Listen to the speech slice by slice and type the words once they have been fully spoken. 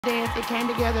dance, it came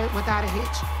together without a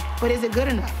hitch. But is it good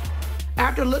enough?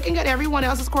 After looking at everyone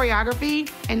else's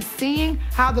choreography and seeing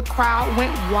how the crowd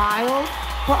went wild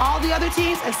for all the other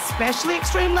teams, especially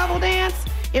Extreme Level Dance,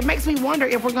 it makes me wonder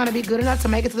if we're gonna be good enough to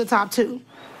make it to the top 2.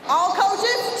 All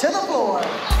coaches to the floor. Woo!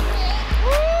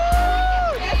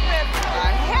 This is a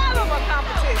hell of a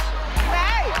competition.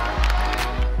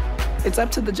 Hey! It's up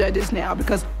to the judges now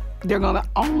because they're gonna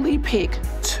only pick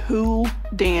 2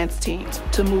 dance teams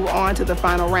to move on to the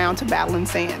final round to Battle in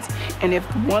Sands. And if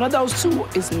one of those 2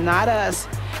 is not us,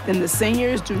 then the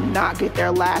seniors do not get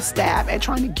their last stab at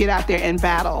trying to get out there and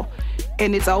battle.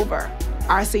 And it's over.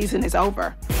 Our season is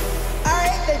over. All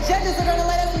right, the judges are gonna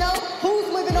let us know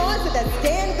who's moving on to the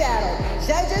stand battle.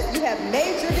 Judges, you have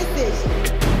made your decision.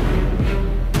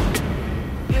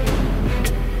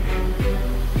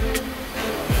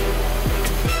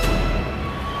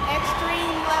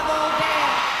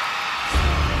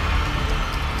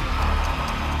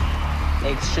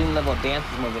 Extreme Level Dance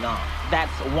is moving on.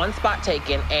 That's 1 spot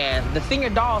taken, and the senior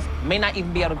dolls may not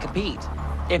even be able to compete.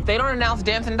 If they don't announce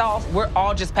Dancing Dolls, we're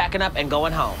all just packing up and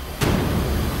going home.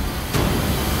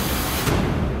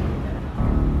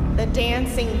 The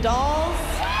Dancing Dolls.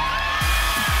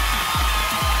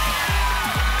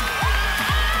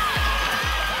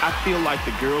 I feel like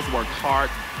the girls worked hard,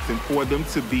 and for them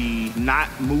to be not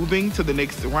moving to the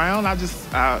next round, I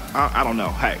don't know.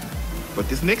 Hey, but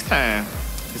this next time,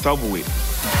 it's over with.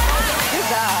 Good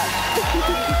job.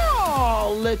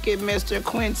 Oh, look at Mr.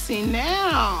 Quincy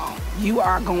now. You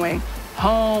are going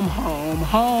home, home,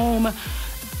 home.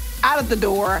 Out of the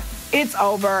door. It's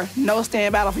over. No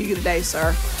stand battle for you today,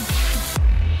 sir.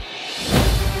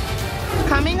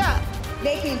 Coming up.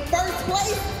 Making first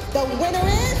place, the winner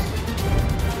is...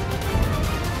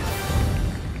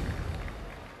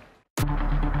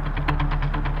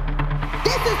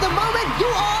 This is the moment you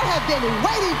all have been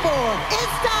waiting for.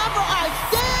 It's time for our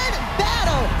stand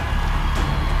battle.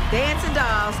 Dancing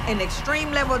Dolls and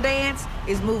Extreme Level Dance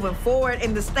is moving forward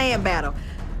in the stand battle.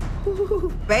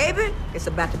 Ooh, baby, it's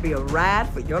about to be a ride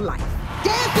for your life.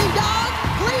 Dancing Dolls,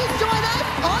 please join us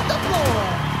on the floor.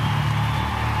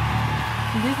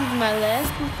 This is my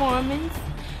last performance,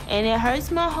 and it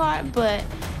hurts my heart, but,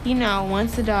 you know,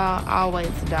 once a doll,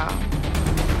 always a doll.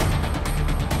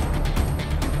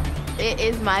 It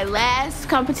is my last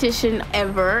competition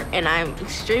ever, and I'm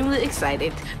extremely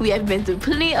excited. We have been through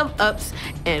plenty of ups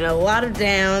and a lot of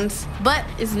downs, but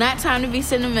it's not time to be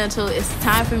sentimental. It's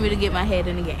time for me to get my head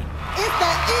in the game. It's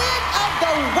the end of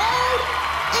the road.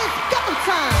 It's go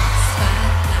time.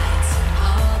 Spotlights,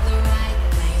 all the right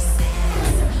places.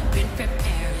 Been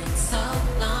preparing so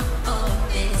long for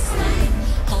this night.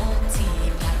 Whole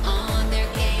team got on their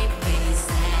game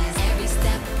faces. Every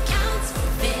step counts for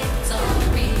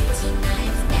victory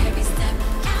tonight. Every step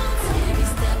counts. Every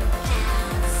step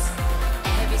counts.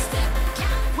 Every step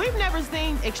counts. We've never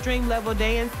seen Extreme Level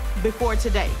Dance before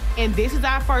today, and this is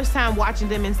our first time watching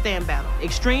them in stand battle.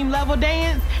 Extreme Level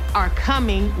Dance are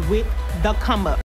coming with the come up.